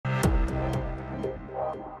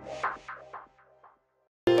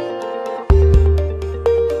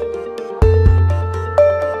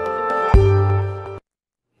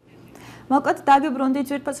მოკლედ დაგიბრუნდით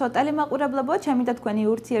ძვირფას ტელემაყურებლებო, ჩემი და თქვენი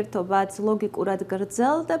ურთიერთობაც ლოგიკურად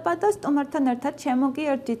გრძელდება და სტუმართან ერთად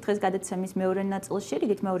ჩემოგიერთით დღეს გადაცემის მეორე ნაწილში,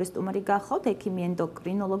 რიგით მეორე სტუმარი გახავთ ექიმი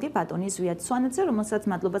ენდოკრინოლოგი ბატონი ზვიად სვანაძე, რომელსაც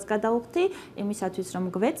მადლობას გადავუხდი იმისათვის, რომ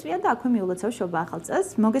გვეწვია და აქვე მიულოცავ შობა ახალ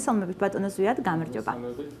წელს. მოგესალმებით ბატონო ზვიად, გამარჯობა.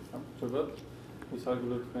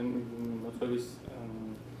 ვისარგებლოთ თქვენ მოწვევის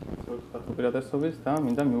უპირატესობის და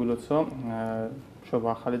მინდა მიულოცო შობა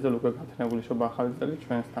ახალი წელი, უკვე გათენებული შობა ახალი წელი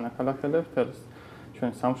ჩვენთან ახალახელებს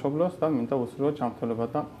ჩვენ სამშობლოს და მინდა უსურვო ჯანმრთელობა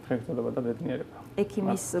და ხერხემლობა და ბედნიერება.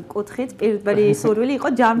 ექიმის კუთხით პირველი სურვილი იყო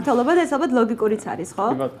ჯანმრთელობა და ეს ალბათ ლოგიკურიც არის, ხო?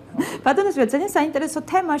 ბატონო ზვიად, ძალიან საინტერესო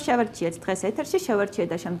თემა შევარჩიეთ დღეს ეთერში, შევარჩიეთ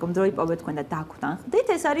და შემდგომ დრო იპოვეთ თქვენ და დაგვთანხმდით.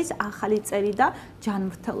 ეს არის ახალი წელი და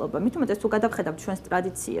ჯანმრთელობა. მით უმეტეს თუ გადავხედავთ ჩვენს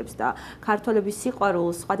ტრადიციებს და ქართველების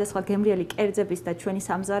სიყვარულს, სხვადასხვა გემრიელი კერძების და ჩვენი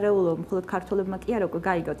სამზარეულო, მხოლოდ ქართველებმა კი არა, უკვე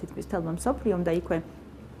გაიგო თითქმის მთელმა მსოფლიომ და იქვე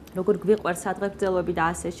როგორ გვიყვარს სადღეგრძელოები და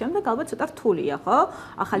ასე შემდეგ, ალბათ ცოტა რთულია, ხო?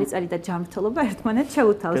 ახალი წელი და ჯანმრთელობა ერთმანეთს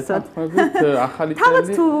შეუთავსოთ. ახალი წელი. თავად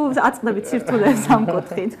თუ აწყდებით სირთულეებს ამ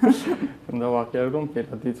კუთხით. უნდა ვახიარო, რომ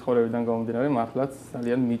პირადი ცხოვრებიდან გამომდინარე, მართლაც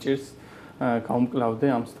ძალიან მიჭირს გავმკლავდე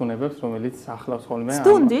ამ სტუნებებს, რომელიც ახლავს ხოლმე.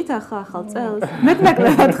 სტუნდით ახალ წელს.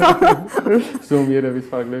 მეტნაკლებად ხო? ზომიერების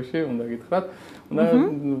ფარგლებში უნდა გითხრათ.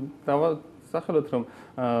 უნდა სახელოთ რომ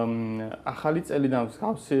ახალი წელი და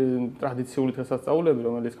მსგავსი ტრადიციული დღესასწაულები,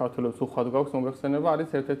 რომელიც ქართველებს უხვად გვაქვს მოგეხსენება, არის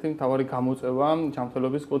ერთ-ერთი მთავარი გამოწვევა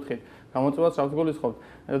ჯანმრთელობის კუთხით. გამოწვევას რას გულისხმობთ?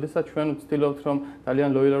 როდესაც ჩვენ ვცდილობთ რომ ძალიან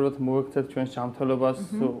ლოიალურად მოვექცეთ ჩვენს ჯანმრთელობას,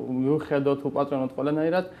 მივხედოთ, უპატრონოთ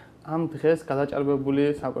ყველანაირად, ამ დღეს გადაჭარბებული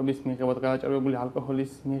საკვების მიღება და გადაჭარბებული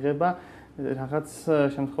ალკოჰოლის მიღება რაღაც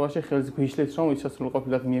შემთხვევაში ხელს გვიშლის რომ ისე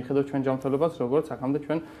სრულყოფილად მიეხედოთ ჩვენ ჯანმრთელობას, როგორც აქამდე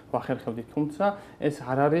ჩვენ ვახერხებდით. თუმცა ეს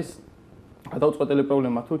არ არის გადაუწყვეტელი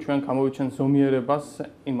პრობლემა თუ ჩვენ გამოვიჩენთ ზომიერებას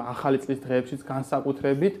იმ ახალი წლის დღეებშიც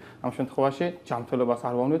განსაკუთრებით ამ შემთხვევაში ჯანმრთელობას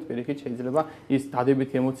არ ვავნებთ, პირიქით შეიძლება ის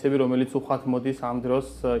დადებითი ემოციები, რომელიც უხვად მოდის ამ დროს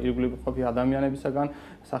ირგვლივ მყოფი ადამიანებისაგან,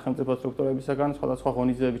 სახელმწიფო სტრუქტურებისაგან, სხვადასხვა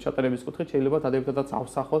ღონისძიების ჩატარების კუთხით შეიძლება დადებითადაც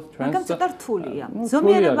ავსახოთ ჩვენს. მაგრამ ცოტა რთულია.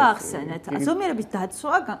 ზომიერება ახსენეთ. ზომიერების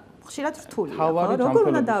დაცვა ხშირად რთულია, ხო? როგორ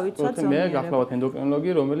უნდა დავიცვათ ზომიერება? მე გახლავთ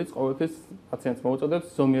ენდოკრინოლოგი, რომელიც ყოველთვის პაციენტს მოუწოდებს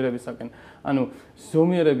ზომიერებისაკენ. ანუ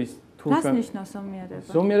ზომიერების რას ნიშნავს ზომიერება?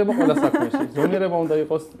 ზომიერება ყველა საქმეში. ზომიერება უნდა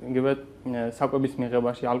იყოს იგივე საკვების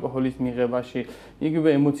მიღებაში, ალკოჰოლის მიღებაში, იგივე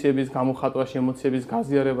ემოციების გამოხატვაში, ემოციების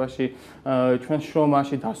გაზიარებაში, ჩვენს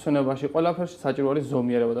შრომაში, დასვენებაში, ყველაფერში საჭირო არის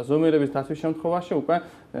ზომიერება და ზომიერების დაცვის შემთხვევაში უკვე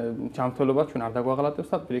ჯანმრთელობა ჩვენ არ დაგვაღალატებს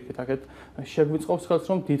და პირიქით აქეთ შეგვიწყობს ხელს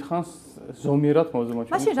რომ დიდხანს ზომიერად მოვზმოთ.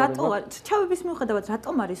 მაშინ რატო ჩავების მიუხედავად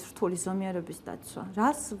რატომ არის რთული ზომიერების დაცვა?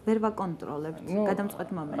 რას ვერ ვაკონტროლებთ გადამწყვეტ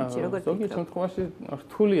მომენტში, როგორ ფიქრობთ? ზოგიერთ შემთხვევაში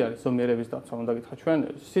რთული არის ზომიერების დაცვა, უნდა გითხრათ. ჩვენ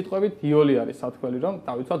სიტყვებით იოლი არის სათქმელი, რომ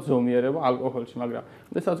დავიცვათ ზომიერება ალკოჰოლში, მაგრამ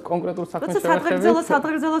შესაძ კონკრეტულ საქმეს შევეხებით.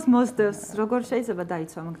 სადღეგრძელოს მოსდევს, როგორ შეიძლება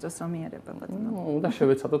დაიცვა მაგ დროს ზომიერება, ბატონო? უნდა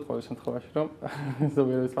შევეცადოთ ყოველ შემთხვევაში, რომ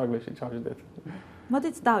ზომიერების ფარგლებში ჩავშდეთ.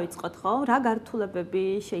 მოდით დავიწყოთ, ხო? რა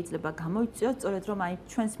გართულებები შეიძლება გამოიწვიოს, სწორედ რომ აი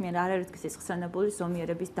ჩვენს მიერ არ არის გასახსენებული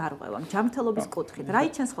ზომიერების დარღვევა, ჯანმრთელობის კუთხით. რა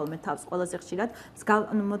იჩენს ხოლმე თავს ყველაზე ხშირად?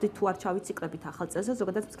 ანუ მოდით თუ არ ჩავიციკლებით ახალ წელს,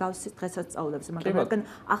 ზოგადად მსგავსი დღესასწაულებზე, მაგრამ რადგან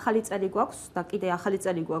ახალი წელი გვაქვს და კიდე ახალი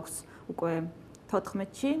წელი გვაქვს უკვე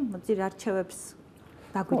 14-ში, მოდი რა რჩევებს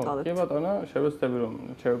დაგვიტოვებთ. კი ბატონო, შევეცდები რომ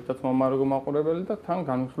რჩევებთაც მომარაგო მაყურებელი და თან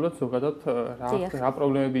განვიხილოთ ზოგადად რა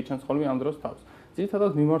პრობლემები იჩენს ხოლმე ამ დროს თავს.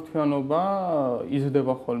 ძირითადად მიმართვიანობა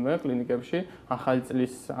იზრდება ხოლმე კლინიკებში ახალი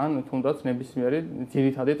წლის ან თუნდაც ნებისმიერი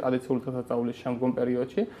ძირითადი ტრადიციული დღესასწაულის შემდგომ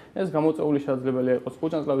პერიოდში. ეს გამოწვეული შესაძლებელია იყოს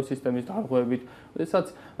ხუჭანწლავის სისტემის დარღვევებით, როდესაც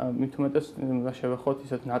მით უმეტეს უნდა შევეხოთ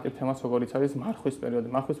ისეთ ნატიფ თემას, როგორიც არის მარხვის პერიოდი.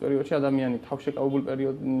 მარხვის პერიოდში ადამიანი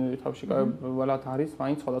თავშეკავებულად არის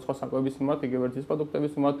მაინც სხვადასხვა საკვების მიმართ, იგივე ერთის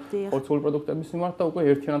პროდუქტების მიმართ, ხორცოვანი პროდუქტების მიმართ და უკვე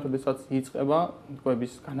ერთიანად როდესაც იწყება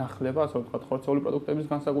კვების განახლება, ასე ვთქვათ, ხორცოვანი პროდუქტების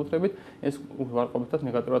განსაკუთრებით, ეს ვარყოფითად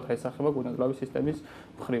ნეგატიურად აისახება ხუჭანწლავის სისტემის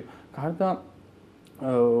მხრივ. გარდა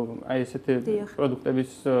აი ესეთი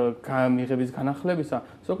პროდუქტების მიღების განახლებისა,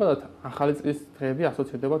 ზოგადად ახალი წლის დღეები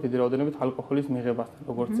ასოცირდება დიდი რაოდენობით ალკოჰოლის მიღებასთან,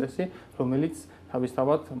 როგორც წესი, რომელიც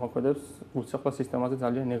თავისთავად მოქმედებს გულსახმელთა სისტემაზე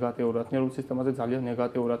ძალიან ნეგატიურად, ნერვულ სისტემაზე ძალიან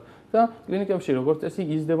ნეგატიურად და კლინიკებში როგორც წესი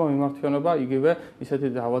იზრდება მიმართვიანობა იგივე ისეთი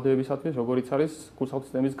დაავადებებისათვის, როგორიც არის გულსახმელთა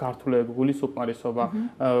სისტემის გართულება, გულის უკმარისობა,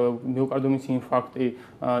 მიოკარდიუმის ინფარქტი,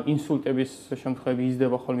 ინსულტების შემთხვევები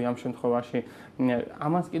იზრდება ხოლმე ამ შემთხვევაში.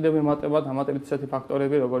 ამას კიდევ ემატება დამატებით ისეთი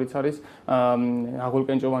ფაქტორები, როგორიც არის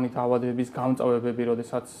აღოლკენჭოვანი დაავადებების გამწვავებები,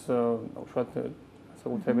 როდესაც უშუალოდ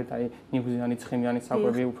განსაკუთრებით აი ნიგვზიანი ცხიმიანი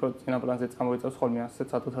საკვები უფრო წინა პლანზე წამოიწევს ხოლმე ასეთ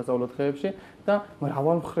სადღესასწაულო დღეებში და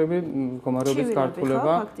მრავალმხრივი მდგომარეობის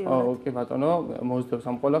გართულება კი ბატონო მოსდევს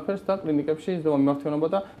ამ ყველაფერს და კლინიკებში იზრდება მიმართულება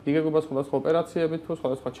და იგეგმება სხვადასხვა ოპერაციები თუ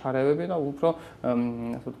სხვადასხვა ჩარევები და უფრო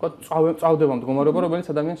ასე ვთქვათ წავდება მდგომარეობა რომელიც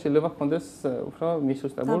ადამიანს შეიძლება ჰქონდეს უფრო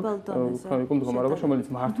მისუსტებულ ქრონიკულ მდგომარეობას რომელიც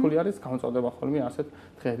მართული არის გამწვავდება ხოლმე ასეთ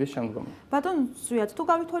დღეების შემდგომ. ბატონო ზვიად თუ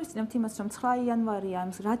გავითვალისწინებთ იმას რომ 9 იანვარია ამ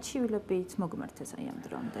რაც ჩივილებით მოგმართეს აი ამ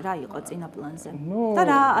დრომდე რა იყო წინა პლანზე და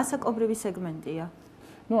რა ასაკობრივი სეგმენტია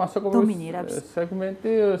ასაკობრივი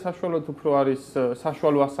სეგმენტი საშუალოდ უფრო არის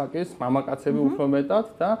საშუალო ასაკის მამაკაცები უფრო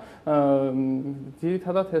მეტად და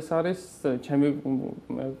ძირითადად ეს არის ჩემი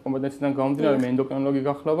კომპეტენციიდან გამომდინარე მე ენდოკრინოლოგი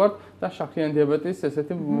გახლავ ვარ და შაქრიანი დიაბეტის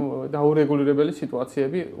ესეთი დაურეგულირებელი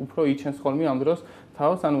სიტუაციები უფრო იჩენს ხოლმე ამ დროს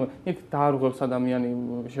თავს ანუ იქ დაარღვევს ადამიანი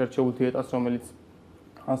შერჩეულ დიეტას რომელიც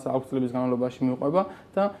აქვს წლების განმავლობაში მიყვება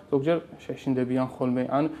და ზოგჯერ შეშინდებიან ხოლმე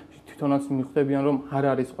ან თვითონაც მიხვდებიან რომ არ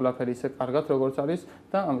არის ყველაფერი ისე კარგად როგორც არის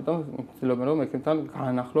და ამიტომ ვცდილობენ რომ ექიმთან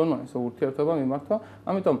გაანახლონ ეს ურთიერთობა მიმართვა.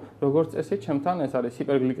 ამიტომ როგორც წესი ჩემთან ეს არის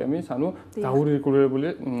ჰიპერგლიკემიის ანუ დაურეგულირებული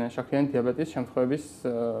შაქრიანი დიაბეტის შემთხვევების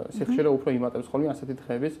სიხშირე უფრო იმატებს ხოლმე ასეთი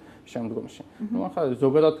დღეების შემდგომში. ნუ ახლა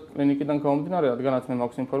ზოგადად კლინიკიდან გამომდინარე რადგანაც მე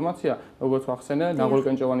მაქვს ინფორმაცია როგორც ვახსენე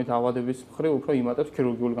ნაღველკენჭოვანი დაავადების მხრივ უფრო იმატებს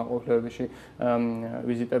ქირურგიული განყოფილებებში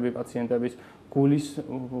ვიზიტები პაციენტების გულის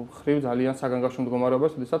მხრივ ძალიან საგანგაშო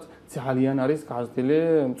მდგომარეობას, როდესაც ძალიან არის გაზრდილი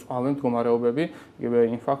მწვავე მდგომარეობები, იგივე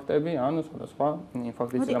ინფარქტები ან სხვადასხვა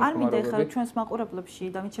ინფარქტის მდგომარეობები. არ მინდა ხარ ჩვენს მაყურებლებში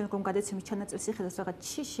და მე ჩემ გადაცემის ჩანაწერს იხედავს რაღაც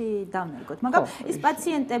ჩიში დამნერგოთ, მაგრამ ის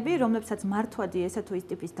პაციენტები, რომლებსაც მართვადი ესა თუ ის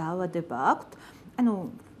ტიპის დაავადება აქვთ, ანუ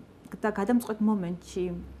და გადამწყვეტ მომენტში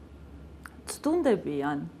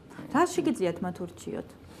ცდუნდებიან, რა შეგიძლიათ მათ ურჩიოთ?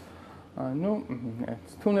 ну,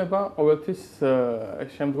 თუნება ყოველთვის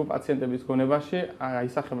შემდგომ პაციენტების გონებაში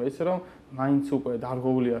აისახება ისე რომ მაინც უკვე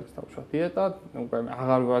დარღვეული არის თავშვა დიეტა, უკვე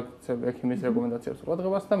აღარ ვაქცევ ექიმის რეკომენდაციებს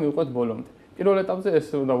ყურადღებას და მივყვეთ ბოლომდე. პირველ ეტაპზე ეს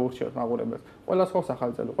უნდა ვურჩიოთ მაყურებელს. ყველა სხვა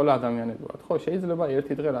ახალი წელი, ყველა ადამიანები ვართ. ხო, შეიძლება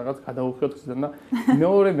ერთი დღე რაღაც გადაუხიოთ გზიდან და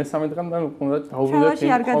მეორე მესამე დღიდან უნდა დაუბრუნდეთ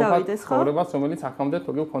იმ ცხოვრებას, რომელიც აქამდე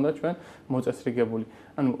თოგი გქონდა ჩვენ მოწესრიგებული.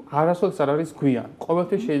 ანუ არასოდეს არ არის გვიან.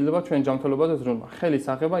 ყოველთვის შეიძლება ჩვენ ჯანმრთელობაზე ზრუნვა. ხელის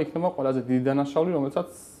აღება იქნება ყველაზე დიდი დანაშაული, რომელსაც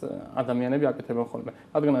ადამიანები აკეთებენ ხოლმე.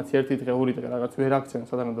 რადგანაც ერთი დღე, ორი დღე რაღაც ვერ აქცევენ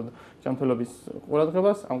სადანადო ჯანმრთელობის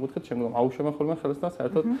ყურადღებას, ამ კუთხით შემდგომ აუშვებენ ხოლმე ხელს და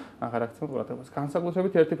საერთოდ აღარ აქცევენ ყურადღებას.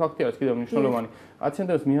 განსაკუთრებით ერთი ფაქტი არის კიდევ მნიშვნელოვანი.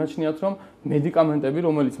 პაციენტებს მიაჩნიათ, რომ მედიკამენტები,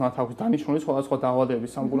 რომელიც მათ აქვს დანიშნული სხვადასხვა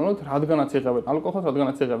დაავადებების სამკურნალოდ, რადგანაც იღებენ ალკოჰოლს,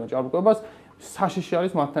 რადგანაც იღებენ ჭარბკვებას, საშიში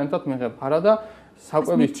არის მათთან ერთად მიღება. არა და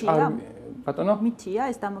საკვების ბატონო მითია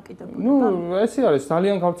ეს დამოკიდებულება. ნუ ეს არის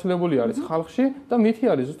ძალიან გავრცელებული არის ხალხში და მითი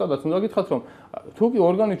არის ზუსტადად უნდა გითხრათ რომ თუ კი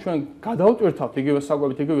ორგანიზმი ჩვენ გადავტვირთავთ იგივე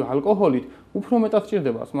საკვებით, იგივე αλკოჰოლით, უფრო მეტად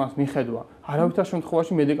სჭირდება მას მიხედვა. არავითარ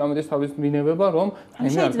შემთხვევაში მედიკამენტის თავის მინებება რომ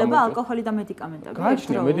შეიძლება ალკოჰოლი და მედიკამენტები.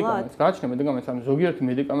 გააჩნია მედიკამენტი, ანუ ზოგიერთი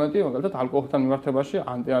მედიკამენტი, მაგალითად ალკოჰოლთან მიმართებაში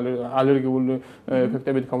ანტიალერგიული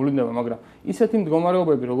ეფექტებით გამოვლინდება, მაგრამ ისეთი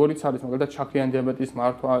მდგომარეობები, როგორიც არის მაგალითად შაქრიანი დიაბეტის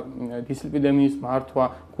მართვა, დისლიპიდემიის მართვა,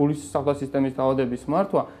 გულის საყდარ სისტემის დაავადების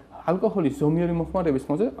მართვა, ალკოჰოლის ზომიერი მოხმარების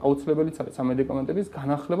ფონზე აუცილებელიც არის ამ მედიკამენტების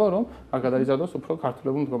განახლება, რომ არ გადაიზარდოს უფრო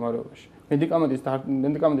გართულებულ მდგომარეობაში.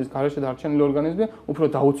 მედიკამენტის გარეშე დარჩენილი ორგანიზმი უფრო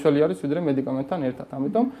დაუცველი არის ვიდრე მედიკამენტთან ერთად.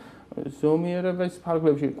 ამიტომ ზომიერების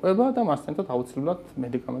ფარგლებში ყვება და მასთან ერთად აუცილებლად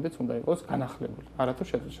მედიკამენტიც უნდა იყოს განახლებული. არათუ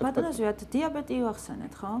შეძლო. ბატონო ზვიად, დიაბეტი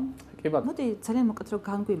ვახსენეთ, ხო? კი ბატონო. მოდი ძალიან მოკეთ რომ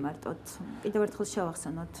განგვიმარტოთ. კიდევ ერთხელ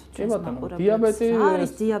შევახსენოთ ჩვენს მაყურებლებს.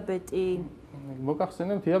 არის დიაბეტი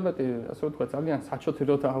მოგახსენებთ დიაბეტი, ასე ვთქვათ, ძალიან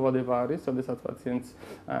საჩოთირო დაავადება არის, როდესაც პაციენტს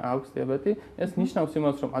აქვს დიაბეტი. ეს ნიშნავს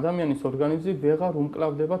იმას, რომ ადამიანის ორგანიზმი ვეღარ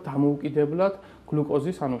უმკლავდება დამოუკიდებლად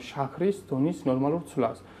გლუკოზის, ანუ შაქრის დონის ნორმალურ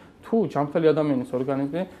ცვლას. თუ ჯანმრთელი ადამიანის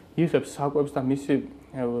ორგანიზმი იღებს საკვებს და მისი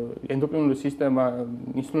ენდოკრინული სისტემა,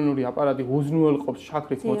 ინსულინური აპარატი უზრუნველყოფს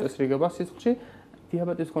შაქრის მოწესრიგებას სისხლში,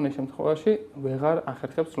 დიაბეტის მქონე შემთხვევაში ვეღარ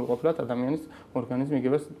ახერხებს სრულყოფილად ადამიანის ორგანიზმი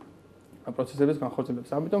იგივე პროცესების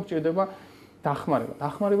განხორციელებას. ამიტომ სჭირდება დახმარება.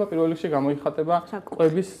 დახმარება პირველ რიგში გამოიხატება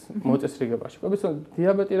კვების მოწესრიგებაში. კვების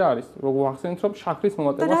დიაბეტი რა არის? როგორ ახსენეთ, რომ შაქრის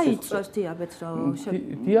მომატება სისხლში. რა იწვევს დიაბეტს, რომ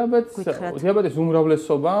დიაბეტის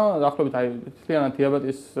უმრავლესობა, დაახლოებით აი მთლიანად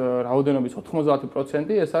დიაბეტის რაოდენობის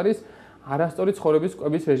 90% ეს არის არასწორი ცხოვრების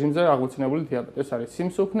კვების რეჟიმზე აღმოცენებული დიაბეტი. ეს არის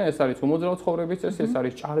სიმსუქნე, ეს არის უმოძრავი ცხოვრების წესი, ეს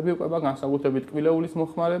არის ჭარბი კვება, განსაკუთრებით კბილეულის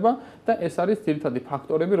მოხმარება და ეს არის ძირითადი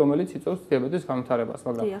ფაქტორები, რომელიც იწვევს დიაბეტის განვითარებას.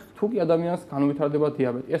 მაგრამ თუ კი ადამიანს განვითარდება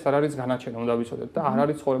დიაბეტი, ეს არ არის განაჩენი, უნდა ვიცოდეთ და არ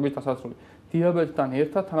არის ცხოვრების დასასრული. დიაბეტთან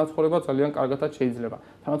ერთად თანაცხოვრება ძალიან კარგადაც შეიძლება.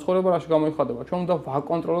 თანაცხოვრება რაში გამოიხატება? ჩვენ უნდა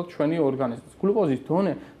ვაკონტროლოთ ჩვენი ორგანიზმს. გლუკოზის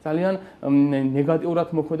დონე ძალიან ნეგატიურად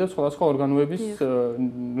მოქმედებს სხვადასხვა ორგანოების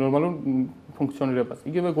ნორმალურ ფუნქციონირებას.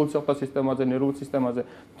 იგივე გულსახმელთა სისტემაზე, ნერვულ სისტემაზე.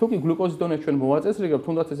 თუ კი გლუკოზის დონე ჩვენ მოვაწესრიგებთ,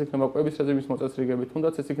 თუნდაც ეს იქნება კვების რეჟიმის მოწესრიგებით,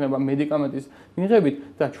 თუნდაც ეს იქნება მედიკამენტის მიღებით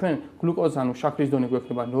და ჩვენ გლუკოზ ანუ შაქრის დონე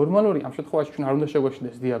გვექნება ნორმალური, ამ შემთხვევაში ჩვენ არ უნდა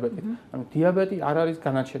შეგვეშინდეს დიაბეტი. ანუ დიაბეტი არ არის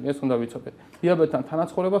განაჩენი, ეს უნდა ვიცოდეთ. დიაბეტთან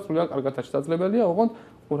თანაცხოვრება სრულიად კარგადაც შესაძლებელია, ოღონდ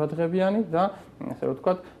ყურადღებიანი და ასე რომ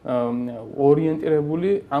ვთქვათ, ორიენტირებული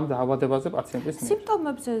ამ დაავადებაზე პაციენტის მიერ.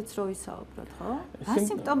 სიმპტომებზეც რო ვისაუბროთ, ხო? რა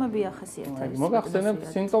სიმპტომები ახასიათებს? მოგახსენებთ,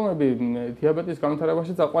 სიმპტომები დიაბეტის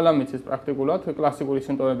განვითარებაში ყველა მიცის პრაქტიკულად კლასიკური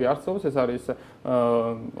სიმპტომები არსებობს, ეს არის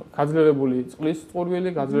გაძლიერებული წყლის წყურვილი,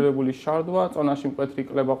 გაძლიერებული შარდვა, წონაში მკვეთრი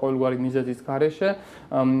კლება ყოველგვარი მიზეზის გარეშე,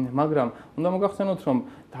 მაგრამ უნდა მოგახსენოთ, რომ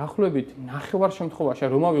დაახლოებით 9 შემთხვევაში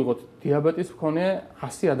რომ ავიღოთ დიაბეტის მქონე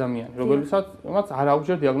 100 ადამიანი, რომელსაც არ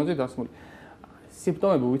აუჯერ დიაგნოზი დასმული.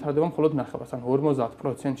 სიმპტომები ვითარდება მხოლოდ 9-ს, ანუ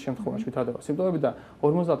 50% შემთხვევაში ვითარდება სიმპტომები და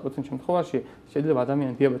 50% შემთხვევაში შეიძლება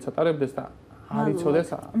ადამიანი დიაბეტს ატარებდეს და არ იცოდეს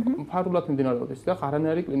ფარულად მიმდინარეობდეს და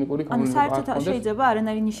არანაირი კლინიკური გამოვლენა არ ქონდეს. ანუ საერთოდ შეიძლება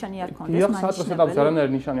არანაირი ნიშანი არ ქონდეს, მაშინ საწყის ეტაპზე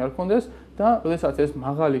არანაირი ნიშანი არ ქონდეს და როდესაც ეს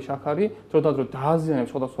მაღალი შაქარი დროდადრო დააზიანებს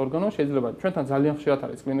სხვადასხვა ორგანოს, შეიძლება ჩვენთან ძალიან ხშირად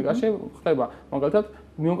არის კლინიკაში ხდება მაგალითად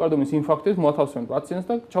მიოკარდიუმის ინფარქტით მოათავსებენ პაციენტს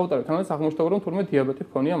და ჩაუტარებთ ანალიზს, აღმოჩნდება რომ თურმე დიაბეტი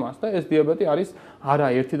ჰქონია მას და ეს დიაბეტი არის არა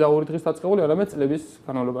 1 და 2 დღის დაწყებული, არამედ წლების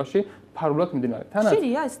განმავლობაში ფარულად მიმდინარე.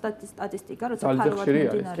 ხშირია ეს სტატისტიკა, როცა ფარულად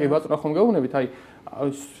მიმდინარეობს. კი ბატონო, ხომ გეუბნებით, აი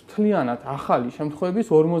მთლიანად ახალი შემთხვევების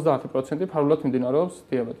 50% ფარულად მიმდინარეობს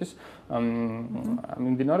დიაბეტის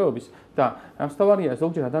მიმდინარეობის და მთავარია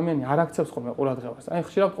ზოგჯერ ადამიანი არ აქცევს ხოლმე ყურადღებას. აი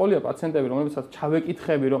ხშირად ყოლია პაციენტები, რომლებსაც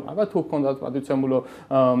ჩავეკითხები, რომ აბა თუ გქონდათ პატივცემულო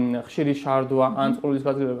ხშირი შარდვა ან წყურვილის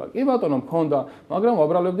გაძლიერება. კი ბატონო, მქონდა, მაგრამ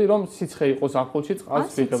ვაბრალებდი რომ სიცხე იყო ზაფხულში,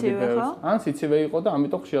 წყალს ვიღებდი ბევრს. ან სიცივე იყო და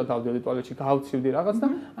ამიტომ ხშირად დავდიოდი ტუალეტში, გავცივდი რაღაც და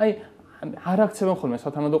აი არ აქცევენ ხოლმე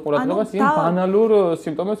სათანადო ყურადღებას იმ ბანალურ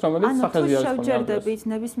სიმპტომებს, რომელიც სახეზე არის. ანუ თუ შევჯერდებით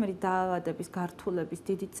ნებისმიერი დაავადების გართულების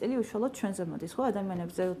დიდი წილი უშუალოდ ჩვენზე მოდის, ხო,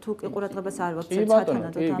 ადამიანებზე თუ კი ყურადღებას არ ვაქცევთ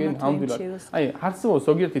სათანადოდ ამათვინჩიოს. აი, არსებობს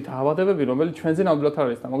ზოგიერთი დაავადებები, რომელიც ჩვენზე ნამდვილად არ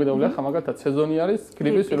არის დამოკიდებული, ახლა მაგალითად სეზონი არის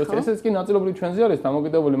გრიპის ვირუსი, ესეც კი ნაწილობრივ ჩვენზე არის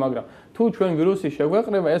დამოკიდებული, მაგრამ თუ ჩვენ ვირუსი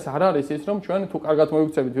შეგვეყრება, ეს არ არის ის, რომ ჩვენ თუ კარგად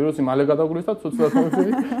მოიქცევით ვირუსი, მალე გადაგვივლის და ცუცლად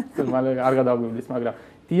მოიქცევით, მალე არ გადაგვივლის, მაგრამ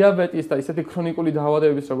დიაბეტის და ისეთი ქრონიკული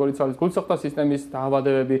დაავადებების, როგორც არის გულსახმელთა სისტემის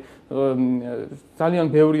დაავადებები, ძალიან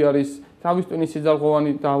ბევრი არის თავის ტვინის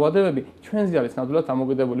სიძარღვოვანი დაავადებები, ჩვენზე არის ნამდვილად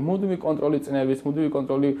დამოკიდებული მუდმივი კონტროლი წნევის, მუდმივი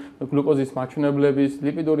კონტროლი გლუკოზის მაჩვენებლების,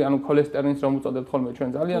 ლიპიდური, ანუ ქოლესტერინის, რომ უწოდებთ ხოლმე ჩვენ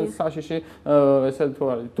ძალიან საშიში ესე თუ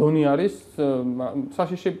არის დონი არის,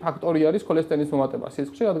 საშიში ფაქტორი არის ქოლესტერინის მომატება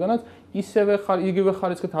სისხლში, რადგანაც იგივე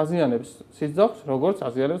ხარისხით აზიანებს სიძახს, როგორც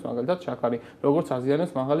აზიანებს მაგალითად შაქარი, როგორც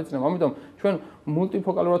აზიანებს მაღალი წნევა. ამიტომ ჩვენ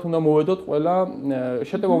მულტიფოკალურად უნდა მოვედოთ ყველა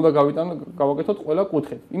შეტევა უნდა გავაკეთოთ ყველა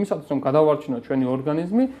კუთხით. იმისათვის რომ გადავარჩინოთ ჩვენი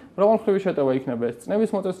ორგანიზმი, მრავალმხრივი შეტევა იქნება ეს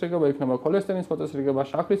წნევის მოწესრიგება, იქნება ქოლესტერინის მოწესრიგება,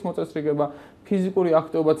 შაქრის მოწესრიგება, ფიზიკური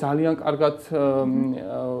აქტივობა ძალიან კარგად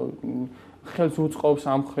ხელს უწყობს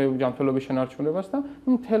ამ მხრივ ჯანმრთელობის შენარჩუნებას და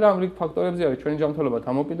მთელი ამ რიგ ფაქტორებზე არის ჩვენი ჯანმრთელობა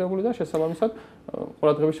დამოკიდებული და შესაბამისად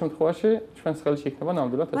ყურადღების შემთხვევაში ჩვენს ხელში იქნება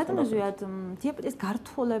ნამდვილად ეს. ბატონო ზვიად, დიაბეტის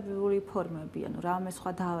გართულებული ფორმები, ანუ რამე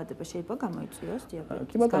სხვა დაავადება შეიძლება გამოიწვიოს დიაბეტის?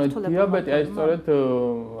 კი ბატონო, დიაბეტი აი სწორედ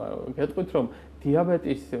გეტყვით რომ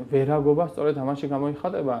დიაბეტის ვერაგობა სწორედ ამაში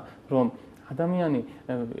გამოიხატება, რომ ადამიანი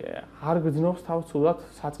არ გძნობს თავს სულად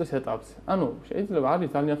საწყის ეტაპზე. ანუ შეიძლება არის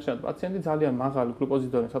ძალიან ხშირად პაციენტი ძალიან მაღალი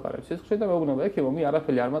გლუკოზის დონეს ატარებს სისხლში და მეუბნება ექიმო, მე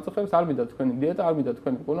არაფერი არ მაწუხებს, არ მინდა თქვენი დიეტა, არ მინდა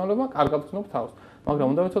თქვენი მკურნალობა, კარგად გძნობ თავს. მაგრამ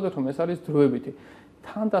უნდა ვიცოდეთ რომ ეს არის დროებითი.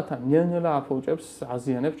 თანდათან ნელ-ნელა აფუჭებს,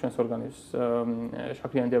 აზიანებს ჩვენს ორგანიზმს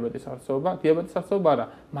შაქრიანი დიაბეტის არსებობა, დიაბეტის არსებობა არა,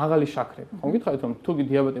 მაღალი შაქრები. ხომ გითხარით რომ თუ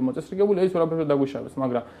დიაბეტი მოწესრიგებული, ის ვერაფერს დაგუშავებს,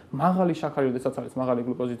 მაგრამ მაღალი შაქარი, როდესაც არის მაღალი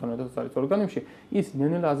გლუკოზის დონე, როდესაც არის ორგანიზმში, ის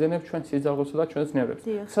ნელ-ნელა აზიანებს ჩვენს სიძარღვესა და ჩვენს ნერვებს.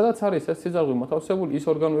 სადაც არის ეს სიძარღვე მოთავსებული, ის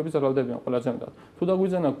ორგანოები ზარალდებიან ყველაზე მეტად. თუ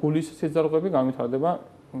დაგვიზანა გულის სიძარღვები, განვითარდება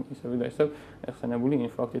ისევ და ისევ ეხსენებული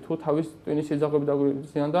ინფარქტი. თუ თავის ტვინის სიძარღვები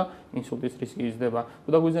დაგვიზიანდა, ინსულტის რისკი იზრდება. თუ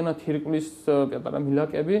დაგვიზანა თირკმლის პატარა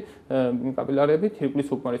მილაკები, კაპილარები, თირკმლის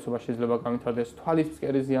უკმარისობა შეიძლება განვითარდეს, თვალის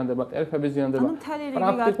ფსკერი ზიანდება, ტერფები ზიანდება.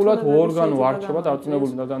 პრაქტიკულად ორგანო არჩება,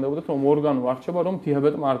 დარწმუნებული დაზიანდებოდეთ, რომ ორგანო არჩება, რომ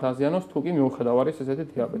დიაბეტმა არ დაზიანოს, თუ კი მიუხედავ არის ესეთი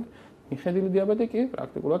დიაბეტი. მიხედვილი დიაბეტი კი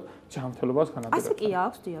პრაქტიკულად ჯანმრთელობას განაპირობებს. ასე კი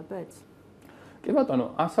აქვს დიაბეტს? კი ბატონო,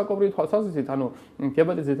 ასაკობრივი თვალსაზრისით, ანუ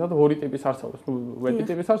დიაბეტის ძირითადად ორი ტიპის არსებობს. ერთი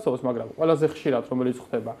ტიპის არსებობს, მაგრამ ყველაზე ხშირად რომელიც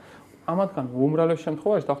ხდება ამათგან უმრავლეს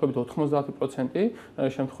შემთხვევაში დაახლოებით 90%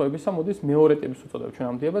 შემთხვევებისა მოდის მეორე ტიპის უწოდებ ჩვენ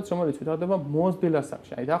ამ დიაბეტს, რომელიც ვითარდება მოზრდილ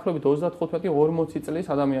ასაკში. აი დაახლოებით 35-40 წლის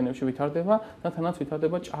ადამიანებში ვითარდება და თანაც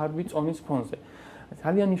ვითარდება ჭარბი წონის ფონზე.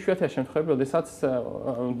 ძალიან იშვიათია შემთხვევები, როდესაც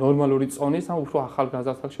ნორმალური წონის ან უფრო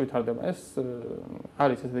ახალგაზრდა ასაკში ვითარდება. ეს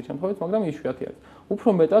არის ესეთი შემთხვევები, მაგრამ იშვიათია. უფრო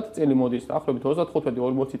მეტად წელი მოდის დაახლოებით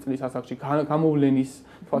 35-40 წლის ასაკში გამოვლენის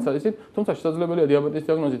თვალსაზრისით, თუმცა შესაძლებელია დიაბეტის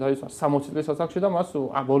დიაგნოზით არის 60 წლის ასაკში და მას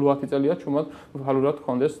ბოლო 10 წელია ჩუმად ფალურად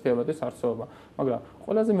ჰქონდეს დიაბეტის არსებობა. მაგრამ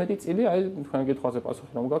ყველაზე მეტი წილი აი თქვენ კითხვაზე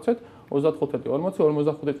პასუხი რომ გავცეთ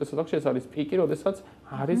 35-40-45 წლის ასაკში ეს არის პიკი, როდესაც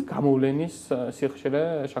არის გამოვლენის სიხშირე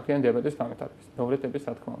შაქრიანი დიაბეტის განვითარების. მეორე ტიპის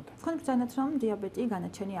რა თქმა უნდა. თქვენ ბრძანეთ რომ დიაბეტი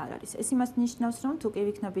განაჩენი არ არის. ეს იმას ნიშნავს რომ თუ კი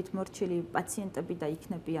ვიქნებით მორჩილი პაციენტები და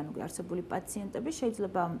იქნებიან არსებული პაციენტები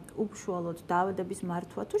შეიძლება უშუალოდ დაავადების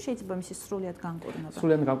მართვა თუ შეიძლება მისი სრულიად განკურნება.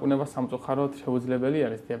 სრულიად განკურნება სამწუხაროდ შეუძლებელი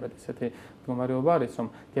არის დიაბეტის. ესეთი მდგომარეობა არის რომ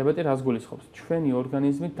დიაბეტი რას გულისხმობს? ჩვენი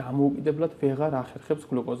ორგანიზმი დამოუკიდებლად ვეღარ ახერხებს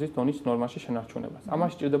გლუკოზის დონის ნორმაში შენარჩუნებას.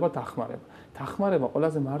 ამას სჭირდება დახმარება. დახმარება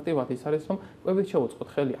ყველაზე მარტივად ის არის რომ კვებით შევუწყოთ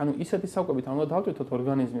ხელი. ანუ ისეთი საკვებით უნდა დავტვირთოთ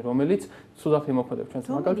ორგანიზმი, რომელიც ცუდად იმოქმედებს ჩვენს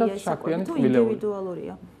მაგალითად შაქრიანი ტკბილეული.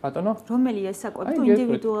 ინდივიდუალურია. ბატონო? რომელი ეს საკვები თუ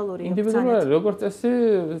ინდივიდუალურია? ინდივიდუალური როგორც წესი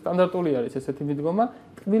სტანდარტული არის ესეთი მიდგომა.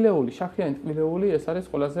 ტკბილეული, შაქრიანი ტკბილეული ეს არის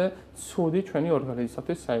ყველაზე ცუდი ჩვენი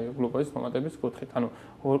ორგანიზმისთვის გლუკოზის მომატების კუთხით. ანუ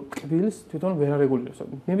ტკბილს თვითონ ვერ არეგულირებს.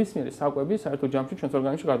 ნებისმიერი საკვები საერთო ჯამში ჩვენს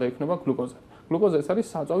ორგანიზმში გარდაიქმნება გლუკოზად. გლუკოზა ეს არის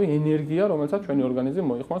საწვავი ენერგია, რომელსაც ჩვენი ორგანიზმი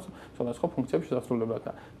მოიხმარს სხვადასხვა ფუნქციების შესასრულებლად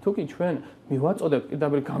და თუ კი ჩვენ მივაწოდებთ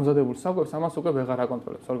პირდაპირ გამზადებულ საკვებს, ამას უკვე ვეღარ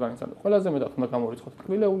აკონტროლებს ორგანიზმი. ყველაზე მეტად უნდა გამოვიწყოთ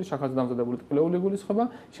ტკბილეული, შაქარზე დამზადებული ტკბილეული გულისხმობა,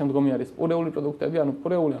 შემდგომი არის პურეული პროდუქტები, ანუ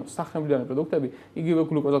პურეული, ანუ სახემლიანი პროდუქტები, იგივე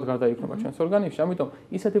გლუკოზად გარდაიქმნება ჩვენს ორგანიზმში, ამიტომ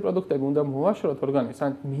ისეთი პროდუქტები უნდა მოვაშოროთ ორგანიზმს,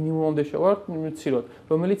 ან მინიმუმამდე შევარციროთ,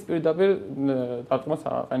 რომელიც პირდაპირ დარტყმას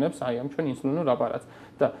აყენებს აი ამ ჩვენ ინსულინურ აპარატს.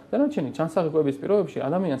 და დანარჩენი ჩანსაღებების პირობებში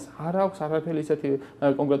ადამიანს არ აქვს არაფერი ისეთი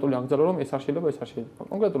კონკრეტული აკრძალვა, რომ ეს არ შეიძლება, ეს არ შეიძლება.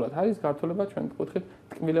 კონკრეტულად არის გართულება ჩვენ კუთხით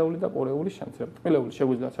ტკბილეული და პურეული შემცირება. ტკბილეული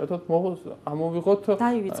შეგვიძლია საერთოდ ამოვიღოთ.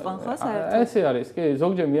 დაივიწყონ ხო საერთოდ? ესე არის, კი,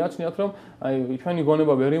 ზოგჯერ მიაჩნიათ, რომ აი ჩვენი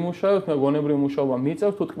გონება ვერ იმუშავებს, მე გონებრივი მუშაობა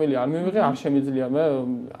მიწევს, თუ ტკბილი არ მივიღე, არ შემიძლია მე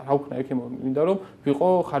რა ვქნა ექიმო, მინდა რომ ვიყო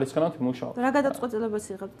ხარისხენად ვიმუშაო. რა გადაწყვეტილებას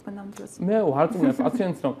იღებთ თქვენ ამ დროს? მე ვარწმუნებ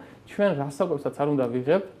პაციენტს, რომ ჩვენ რა საკვებსაც არ უნდა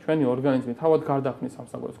ვიღებთ, ჩვენი ორგანიზმი თავად გარდაქმნის ამ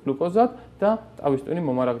საკვებს გლუკოზად და ტავის ტვინი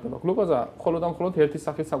მომარაგდება. გლუკოზა მხოლოდ და მხოლოდ ერთი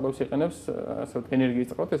სახის საკვებს იყენებს, ასე ვთქვათ, ენერგიის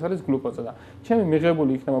წყაროდ, ეს არის გლუკოზა და ჩემი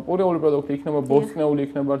მიღებული იქნება პურეული პროდუქტი, იქნება ბოსტნეული,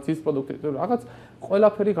 იქნება ძის პროდუქტი, რაღაც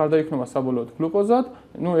ყველაფერი გარდაიქმნება საბოლოოდ გლუკოზად.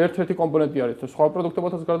 ნუ ერთ-ერთი კომპონენტი არის, თუ სხვა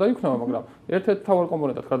პროდუქტებათაც გარდაიქმნება, მაგრამ ერთ-ერთი მთავარი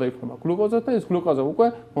კომპონენტად გარდაიქმნება გლუკოზად და ეს გლუკოზა უკვე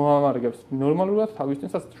მომარაგებს ნორმალურად თავის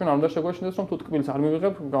ტვინს. ჩვენ არ უნდა შეგვეშინდეს, რომ თუ ტკბილს არ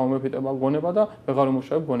მივიღებ, გამომეფიტება გონება და ვეღარ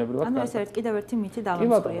ვიმუშავებ გონებრივად. ანუ ეს კიდევ ერთი მითი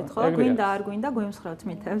დავამსხვრიეთ, ხო? გვინდა არ გვინდა, გვიმსხვრევთ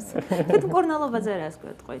მითებს. თუ მკურნალობაზე რას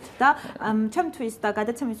გვეტყვით? და ჩემთვის და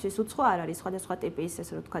გადაცემისთვის უცხო არ არის სხვადასხვა ტიპის,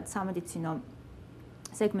 ესე რომ ვთქვათ, სამედიცინო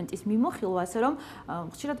სეგმენტის მიმოხილვა, ასე რომ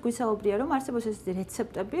ხშირად გვისაუბრია, რომ არსებობს ესეთი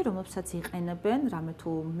რეცეპტები, რომლებსაც იყენებენ, რამე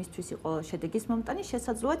თუ მისთვის იყო შედეგის მომტანი,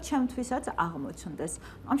 შესაძლოა ჩემთვისაც აღმოჩნდეს.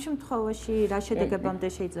 ამ შემთხვევაში რა შედეგებამდე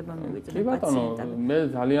შეიძლება მივიდნენ პაციენტები? მე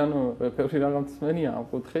ძალიან ბევრი რაღაც მენია ამ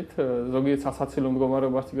კუთხით, ზოგიერთ სასაცილო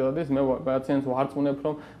მდგომარეობაში გადადის, მე პაციენტს ვარწმუნებ,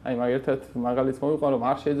 რომ აი ერთ-ერთ მაგალითს მოვიყვან, რომ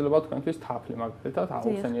არ შეიძლება თქვენთვის თაფლი, მაგალითად,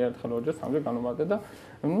 აუხსენი ერთხელ ორჯერ სამჯერ განუმატე და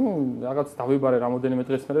ნუ რაღაც დავიბარე რამოდენიმე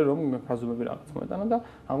დღეს მერე რომ გაზომები რაღაც მომეტანა და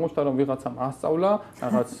აღმოჩნდა რომ ვიღაცამ ასწავლა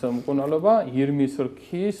რაღაც მკურნალობა, ირმის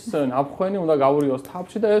რქის ნაფხვენი უნდა გავურიოს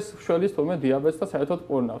თაფლში და ეს შველის თურმე დიაბეტს და საერთოდ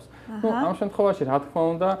პურნავს. ნუ ამ შემთხვევაში რა თქმა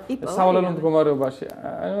უნდა სავალალო მდგომარეობაში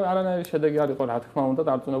არანაირი შედეგი არ იყო რა თქმა უნდა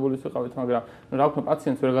დარწმუნებულის ვიყავით, მაგრამ რა ვქნა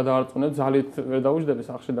პაციენტს ვერ გადავარწმუნებ, ძალით ვერ დაუჯდები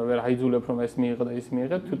სახში და ვერ აიძულებ რომ ეს მიიღე და ის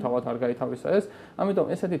მიიღე, თუ თავად არ გაითავისა ეს. ამიტომ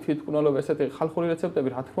ესეთი თვითმკურნალობა, ესეთი ხალხური რეცეპტები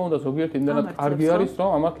რა თქმა უნდა ზოგიერთ იმდენად კარგი არის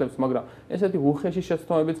რომ ამართლებს, მაგრამ ესეთი უხეში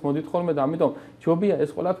შეცდომებიც მოდით ხოლმე და ამიტომ ჯობია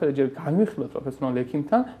ეს ყველაფერი ჯერ განვიხილოთ პროფესიონალ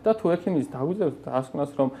ექიმთან და თუ ექიმის დაგვიძებთ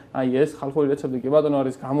დასკვნას რომ აი ეს ხალხური რეცეპტი კი ბატონო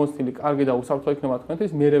არის გამოცდილი, კარგი და უსაფრთხო იქნება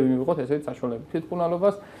თქვენთვის, მერე ვიმიღოთ ესეთი საშუალება.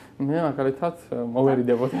 თვითმკურნალობას მე მაგალითად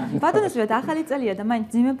მოვერიდებოდი. ბატონოსებად ახალი წელია და მაინც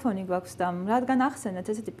ძიმე ფონი გვაქვს და რადგან ახსენეთ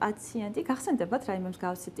ესეთი პაციენტი, გახსენდებათ რაიმე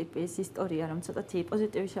მსგავსი ტიპის ისტორია, რომ ცოტათი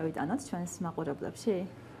პოზიტივი შევიტანოთ ჩვენს მაყურებლებში?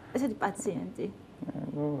 ესეთი პაციენტი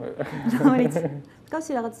რომელიც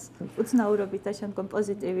გავსი რაღაც უცნაურობით და შემდგომ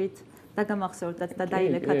პოზიტივით დაგამახსოვრდათ და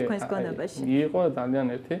დაილექა თქვენს გონებაში. იყო ძალიან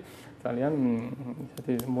ძალიან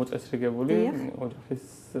ესეთი მოწესრიგებული ოჯახის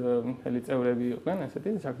მთელი წევრები იყვნენ, ესეთი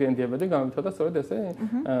შაქრიანი დიაბეტი განვითარდა სწორედ ესე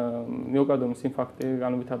მიოკარდიუმის ინფარქტი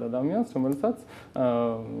განვითარდა ადამიანს, რომელსაც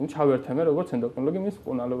ჩავერთემე როგორც ენდოკრინოლოგი მის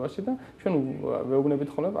მკურნალობაში და ჩვენ ვეუბნებით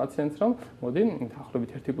ხოლმე პაციენტს, რომ მოდი დაახლოებით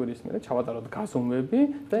 1 კვირის მერე ჩავატაროთ გაზომვები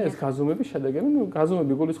და ეს გაზომვების შედეგები,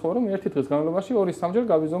 გაზომვები გულისხმობა, რომ 1 დღის განმავლობაში 2-3-ჯერ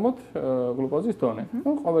გავიზომოთ გლუკოზის დონე.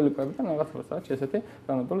 ყოველი კვებიდან რაღაც როდესაც ესეთი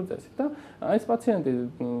განმავლობელი წესი და ეს პაციენტი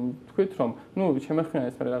თქვით რომ შემეხმიანა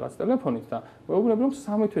ეს მე რაღაც ტელეფონით და ვეუბნები რომ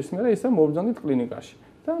 3 თვის მერე ისე მოვბრძანდით კლინიკაში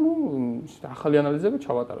და ახალი ანალიზები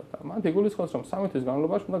ჩავატაროთ და მათ იგულისხმობს რომ 3 თვის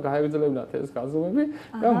განმავლობაში უნდა გაეგრძელებინათ ეს გაზომვები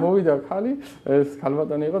და მოვიდა ხალი ეს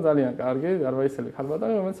ქალბატონი იყო ძალიან კარგი არვაისელი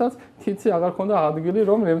ქალბატონი რომელსაც თიცი აღარ ქონდა ადგილი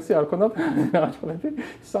რომ რემსი არ ქონდა აღჭურეთი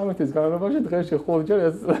 3 თვის განმავლობაში დღეში 5-ჯერ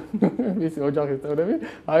ეს მისი ოჯახის წევრები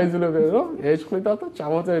აიძულებდნენ რომ ეჭხლიდათ და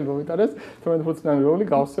ჩამოწერილი მომიტანეს 15-წლიანი როლი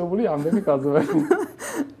გავსებული ამდენი გაზომვები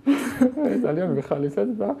ძალიან მიხალისეთ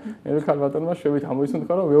და მე ქალბატონმა შევით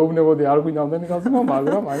ამოისუნთქა რომ ვეუბნებოდი არ გვინდა ამდენი გაზომა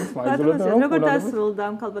მაგრამ აიც მაიძულებდა რომ როგორ დასრულდა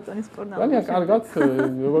ამ ქალბატონის კურნალობა ძალიან კარგად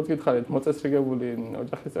როგორც გითხარით მოწესრიგებული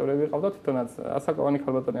ოჯახის წევრები ყავდა თვითონაც ასაკოვანი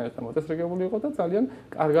ქალბატონი არის და მოწესრიგებული იყო და ძალიან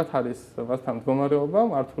კარგად არის მასთან მდგომარეობა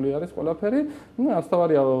მართული არის ყველაფერი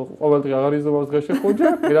მთავარია ყოველდღე აღარ იზომავს დღეში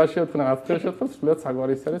 5-ჯერ პირაში თუნდაც 10 დღეში სრულიად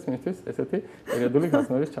საგვარი არის მისთვის ესეთი პერიოდული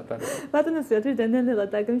გაზომვის ჩატარება ბატონო სიათრი დენელელა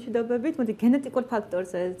დაგემშვიდობებით მოდი გენეტიკურ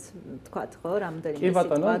ფაქტორზე თქვათ ხო რამდენიმე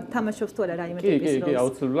თამაშობს თუ არა რაიმე ტიპის როლს კი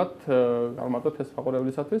აუცილებლად გავმარტოთ ეს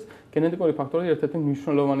ფაქტორებისათვის გენეტიკური ფაქტორი ერთ-ერთი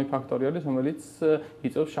მნიშვნელოვანი ფაქტორი არის რომელიც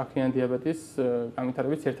იწვევს შაქრიანი დიაბეტის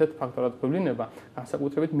განვითარების ერთ-ერთ ფაქტორად გვევლინება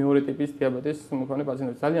განსაკუთრებით მეორე ტიპის დიაბეტის მქონე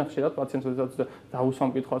პაციენტებს ძალიან ხშირად პაციენტს როდესაც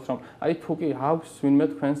დაუსვამ კითხვას რომ აი თუ კი აქვს ვინმე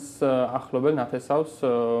თქვენს ახლობელ ნათესავს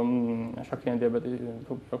შაქრიანი დიაბეტი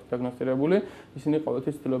თუ აქვს დიაგნოსტირებული ისინი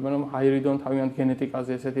ყოველთვის ცდილობენ რომ აირიდონ თავიანთ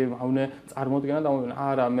გენეტიკაზე ესეთი მავნე წარმოდგენა და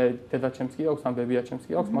არა მე დედაჩემს კი აქვს ან ბებიაჩემს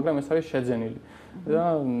კი აქვს მაგრამ ეს არის შეძენილი და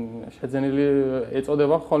შეძენილი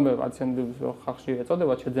ეწოდება ხოლმე პაციენტების ხალხში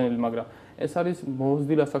ეწოდება შეძენილი მაგრამ ეს არის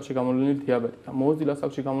მოზრდილ ასაკში გამოვლენილი დიაბეტი და მოზრდილ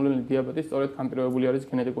ასაკში გამოვლენილი დიაბეტი სწორედ განპირობებული არის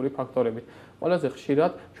გენეტიკური ფაქტორებით ყველაზე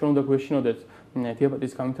ხშირად ჩვენ უნდა გვეშინოდეთ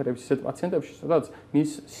დიაბეტის განვითარების ისეთ პაციენტებში სადაც მის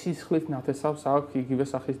სისხლით ნათესავს აქვს იგივე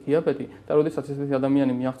სახის დიაბეტი და როდესაც ესეთი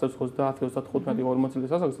ადამიანი მიაღწევს 30, 35, 40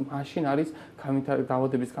 წლის ასაკს მაშინ არის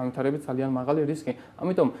დაავადების განვითარების ძალიან მაღალი რისკი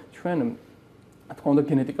ამიტომ ჩვენ თქო უნდა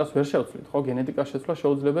გენეტიკას ვერ შევცვლით, ხო? გენეტიკას შეცვლა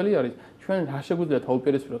შეუძლებელი არის. ჩვენ რა შეგვიძლია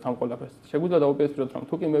დაუპირისპიროთ ამ ყველაფერს? შეგვიძლია დაუპირისპიროთ, რომ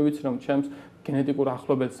თუ კი მე ვიცი, რომ ჩემს გენეტიკურ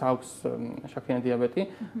ახლობელს აქვს შაქრიანი დიაბეტი,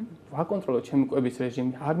 ვაკონტროლოთ ჩემი კვების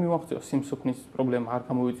რეჟიმი, არ მივახციო სიმსუქნის პრობლემა, არ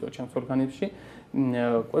გამოვიწიო ჩემს ორგანიზმში.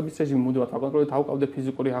 კვების რეჟიმი მუდმივად ვაკონტროლებ, დავყავდე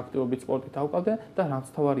ფიზიკური აქტივობით, სპორტით დავყავდე და რაც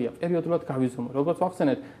მთავარია, პერიოდულად გავიზომო. როგორც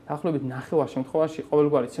ვახსენეთ, დაახლოებით 9 შემთხვევაში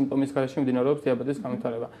ყოველგვარი სიმპტომის გარეშე მიმდინარეობს დიაბეტის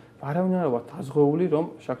განვითარება. ვარავინ არ ვართ დაზღვეული, რომ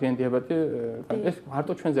შაქრიანი დიაბეტი ეს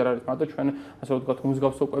მარტო ჩვენზე არ არის, მარტო ჩვენ ასე ვთქვათ,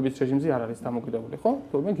 უმსგავსო კვების რეჟიმზე არ არის დამოკიდებული, ხო?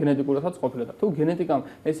 თუმცა გენეტიკურადაც ყოფილა და თუ გენეტიკამ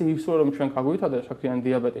ესე იფსულა, რომ ჩვენ გაგვივითარდა შაქრიანი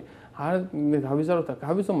დიაბეტი, არ გავიზაროთ და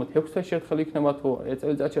გავიზომოთ 6 თვეში ერთხელ იქნება თუ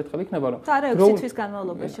წელიწადში ერთხელ იქნება, რომ არა 6 თვის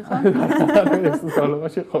განმავლობაში, ხო?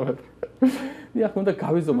 სალომაში ყოველ. დიახ, უნდა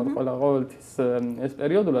გავიზომოთ ყოველთვის ეს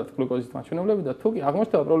პერიოდულად გლუკოზის მაჩვენებლები და თუ კი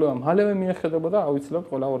აღმოჩნდება პრობლემა, მალევე მიეხედებოდა აუცილებლად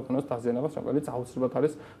ყველა ორგანოს დაზიანებას, რომელიც აუცილებლად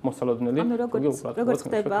არის მოსალოდნელი. ანუ როგორ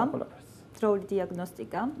ხდება დროული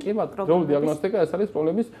დიაგნოსტიკა? კი ბატონო, დროული დიაგნოსტიკა ეს არის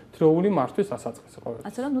პრობლემის დროული მართვის ასაწყისი ყოველთვის.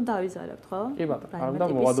 ასე რომ ნუ დავიზარებთ, ხო? კი ბატონო, არ უნდა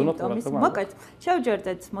მოვადონოთ ყურადღება. მოკეთ,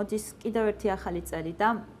 შევჯერდეთ, მოდის კიდევ ერთი ახალი წელი და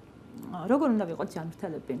როგორ უნდა ვიყოთ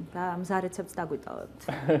ჯანმრთელები და მზა რეცეპტს დაგვიტოვებთ.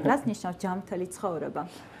 რას ნიშნავს ჯანმრთელი ცხოვრება?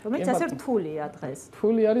 რომელიც ასე რთულია დღეს.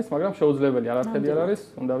 რთული არის, მაგრამ შეუძლებელი არაფერი არ არის,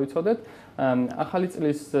 უნდა ვიცოდეთ. ახალი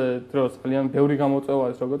წლის დროს ძალიან ბევრი გამოწვევა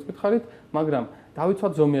არის, როგორც გითხარით, მაგრამ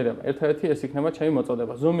დავიცვათ ზომიერება. ერთ-ერთი ეს იქნება ჩემი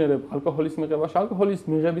მოწოდება. ზომიერება ალკოჰოლის მიღებაში, ალკოჰოლის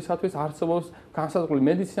მიღებისათვის არსებობს განსაზღვრული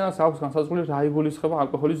მედიცინას აქვს განსაზღვრული რა იგულისხმება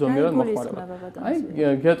ალკოჰოლის ზომიერად მოხმარება. აი,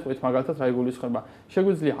 გეტყვით მაგალითად რა იგულისხმება.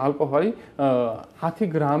 შეგვიძლია ალკოჰოლი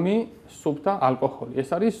 10 გრამი სუფთა ალკოჰოლი. ეს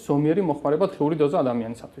არის ზომიერი მოხმარება დღიური დოზა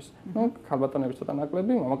ადამიანისათვის. ნუ ქალბატონების ცოტა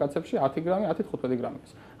ნაკლები, მამაკაცებში 10 გრამი, 10-15 გრამი.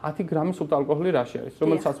 10 გრამი სუფთა ალკოჰოლი რაში არის?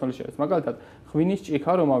 რომელიც საწმელში არის? მაგალითად, ღვინის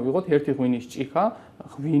ჭიქა რომ ავიღოთ, ერთი ღვინის ჭიქა,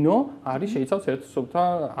 ღვინო არის შეიცავს 1 სუფთა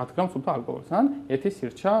 10 გრამ სუფთა ალკოჰოლს. ან 1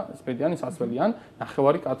 სირჩა სპედიანი სასველი ან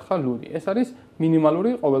 9 კათხა ლუდი. ეს არის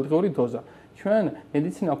მინიმალური ყოველდღიური დოზა. ჩვენ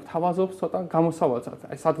მედიცინა გვთავაზობს ცოტა გამოსავალსაც,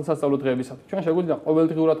 აი სადღესასწავლო დღეებისათვის. ჩვენ შეგვიძლია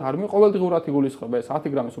ყოველდღიურად არ ყოველდღიურად იგულისხმება ეს 10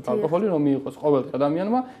 გრამი სუფთა ალკოჰოლი რომ მიიღოს ყოველდღე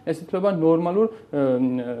ადამიანმა, ეს ითვლება ნორმალურ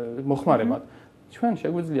მოხმარებად. ჩვენ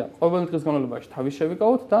შეგვიძლია ყოველ დღის განმავლობაში თავი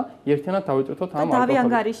შევიკავოთ და ერთიანად დავიტვირთოთ ამ ალკოჰოლს.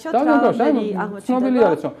 დავიანგარიშოთ რა ვერი აღმოჩნდება. ცნობილი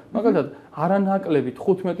არის რომ მაგალითად არანაკლები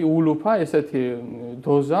 15 ულუფა ესეთი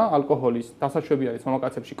დოზა ალკოჰოლის დასაშვები არის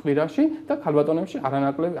მამაკაცებში კვირაში და ქალბატონებში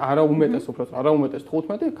არანაკლები არაუმეტეს უბრალოდ არაუმეტეს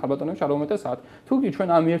 15, ქალბატონებში არაუმეტეს 10. თუ კი ჩვენ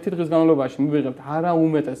ამ ერთი დღის განმავლობაში მივიღებთ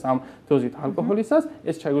არაუმეტეს ამ დოზით ალკოჰოლისას,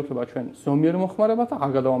 ეს ჩაიგრძნობა ჩვენ ზომიერ მოხმარებად და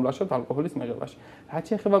არ გადავამლაშებთ ალკოჰოლის მიღებაში. რაც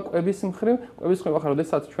შეეხება კვების მხრივ ახლა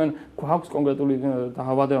როდესაც ჩვენ გვაქვს კონკრეტული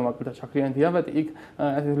დაავადება, მაგალითად შაქრიანი დიაბეტი, იქ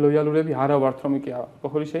ლოიალურები არა ვართ, რომ იქ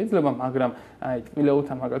ალკოჰოლი შეიძლება, მაგრამ აი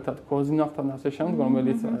ტკბილეულთან მაგალითად გოზინახთან ასე შემდგომ,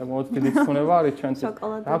 რომელიც მოც დიდი ცნება არის ჩვენთვის.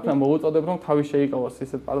 რა მოვუწოდებ, რომ თავი შეიკავოს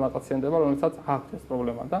ისეთ პაციენტებმა, რომელსაც აქვთ ეს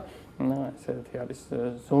პრობლემა და ესეთი არის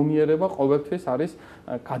ზომიერება ყოველთვის არის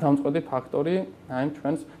გადამწყვეტი ფაქტორი აი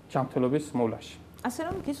ჩვენს ჯანმრთელობის მოვლაში. ასე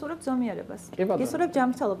რომ გისურვებთ ზომიერებას. გისურვებთ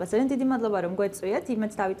ჯანმრთელობას. ძალიან დიდი მადლობა რომ გვეწვიეთ.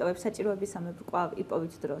 იმედს დავიტოვებ საჭიროებისამებრ კვლავ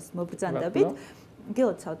იპოვით დროს მობრძანდებით.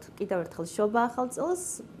 გილოცავთ კიდევ ერთხელ შობა ახალ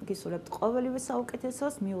წელს, გისურვებთ ყოველივე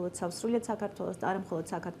საუკეთესოს, მიულოცავ სრულიად საქართველოს და არა მხოლოდ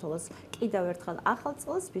საქართველოს კიდევ ერთხელ ახალ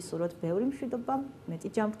წელს, ვისურვოთ ბევრი მშვიდობა, მეტი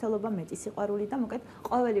ჯანმრთელობა, მეტი სიყვარული და მოკეთ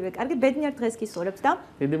ყოველივე კარგი ბედნიერ დღეს გისურვებთ და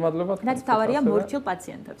დიდი მადლობა. რაც მთავარია მორჩილ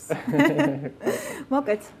პაციენტებს.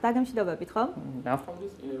 მოკეთ, დაგემშვიდობებით, ხო?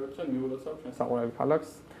 ნახავთ კიდევ ერთხელ მიულოცავ ჩვენ საყვარელ ქალაქს,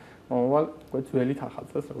 მომავალ გვეძველით ახალ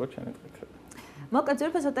წელს როგორც შენეთქვით. მოკეთ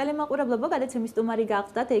ძვირფასო ტელემაყურებლებო, გადაცემის სტუმარი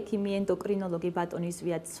გახდათ ექიმი ენდოკრინოლოგი ბატონი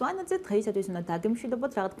ზვიად სვანაძე. დღეისათვის უნდა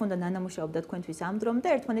დაგემშვიდობოთ, რაღაც თქონდა ნანამუშაობდა თქვენთვის ამ დრომდე.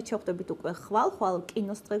 ერთმანეთს შევხვდებით უკვე ხვალ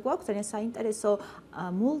კინოს დღე გვაქვს, ძალიან საინტერესო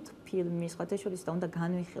მულტფილმი სხვათა შორის და უნდა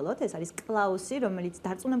განვიხილოთ. ეს არის კლაუსი, რომელიც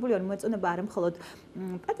დარწმუნებული ვარ მოეწონება არა მხოლოდ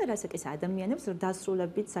პატარა ასაკის ადამიანებს,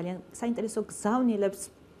 დასრულებით ძალიან საინტერესო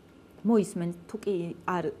გზავნილებს მოისმენთ, თუ კი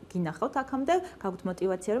არ გინახავთ აქამდე, გაგვთ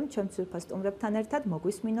мотиваცია რომ ჩვენ ძვირფას სტუმრებთან ერთად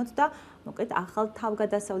მოგვისმინოთ და მოკეთ ახალ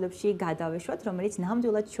თავგადასავლებში გადავეშვათ, რომელიც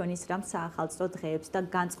ნამდვილად ჩვენის რამ საახალწლო დღეებს და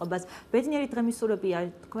განწყობას. ბედნიერი დღე მისურვებია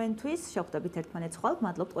თქვენთვის, შევხვდებით ერთმანეთს ხვალ,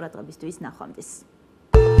 მადლობთ ყურადღებისთვის, ნახვამდის.